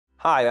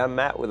Hi, I'm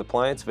Matt with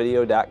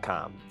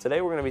ApplianceVideo.com. Today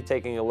we're going to be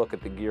taking a look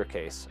at the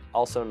Gearcase,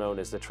 also known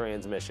as the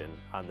transmission,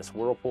 on this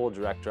Whirlpool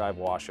direct drive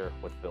washer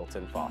with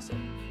built-in faucet.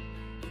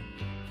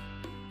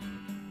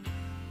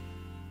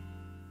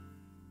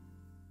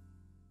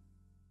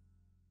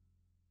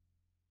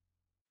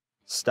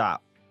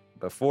 Stop.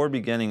 Before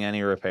beginning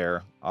any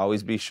repair,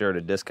 always be sure to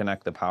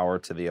disconnect the power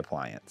to the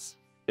appliance.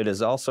 It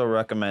is also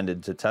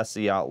recommended to test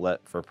the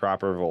outlet for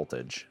proper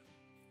voltage.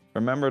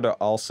 Remember to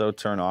also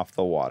turn off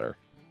the water.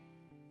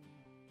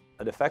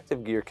 A defective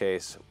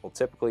Gearcase will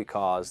typically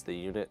cause the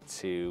unit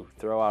to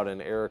throw out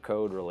an error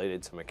code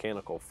related to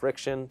mechanical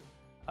friction.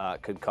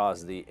 It could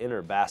cause the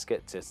inner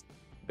basket to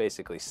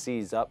basically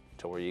seize up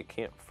to where you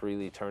can't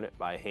freely turn it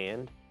by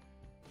hand.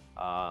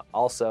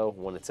 Also,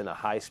 when it's in a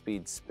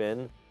high-speed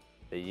spin,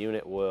 the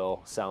unit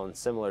will sound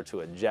similar to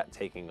a jet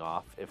taking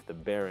off if the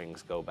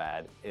bearings go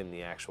bad in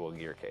the actual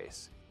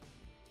Gearcase.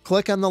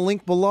 Click on the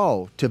link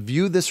below to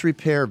view this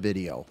repair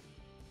video.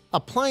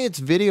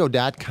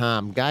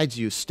 ApplianceVideo.com guides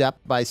you step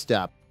by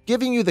step,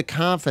 giving you the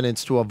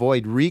confidence to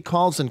avoid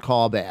recalls and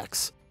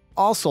callbacks,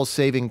 also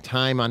saving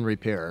time on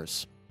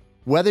repairs.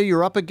 Whether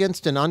you're up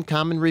against an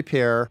uncommon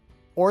repair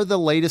or the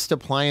latest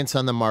appliance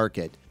on the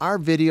market, our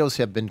videos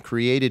have been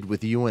created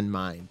with you in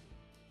mind.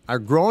 Our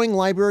growing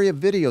library of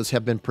videos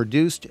have been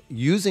produced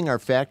using our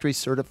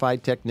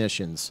factory-certified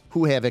technicians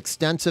who have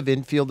extensive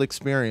infield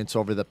experience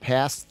over the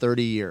past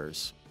 30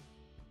 years.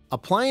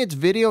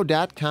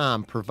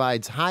 ApplianceVideo.com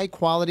provides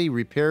high-quality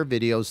repair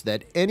videos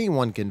that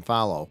anyone can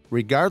follow,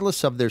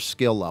 regardless of their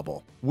skill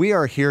level. We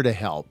are here to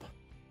help.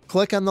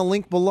 Click on the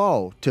link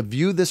below to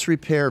view this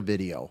repair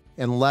video,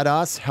 and let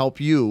us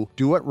help you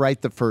do it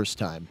right the first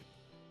time.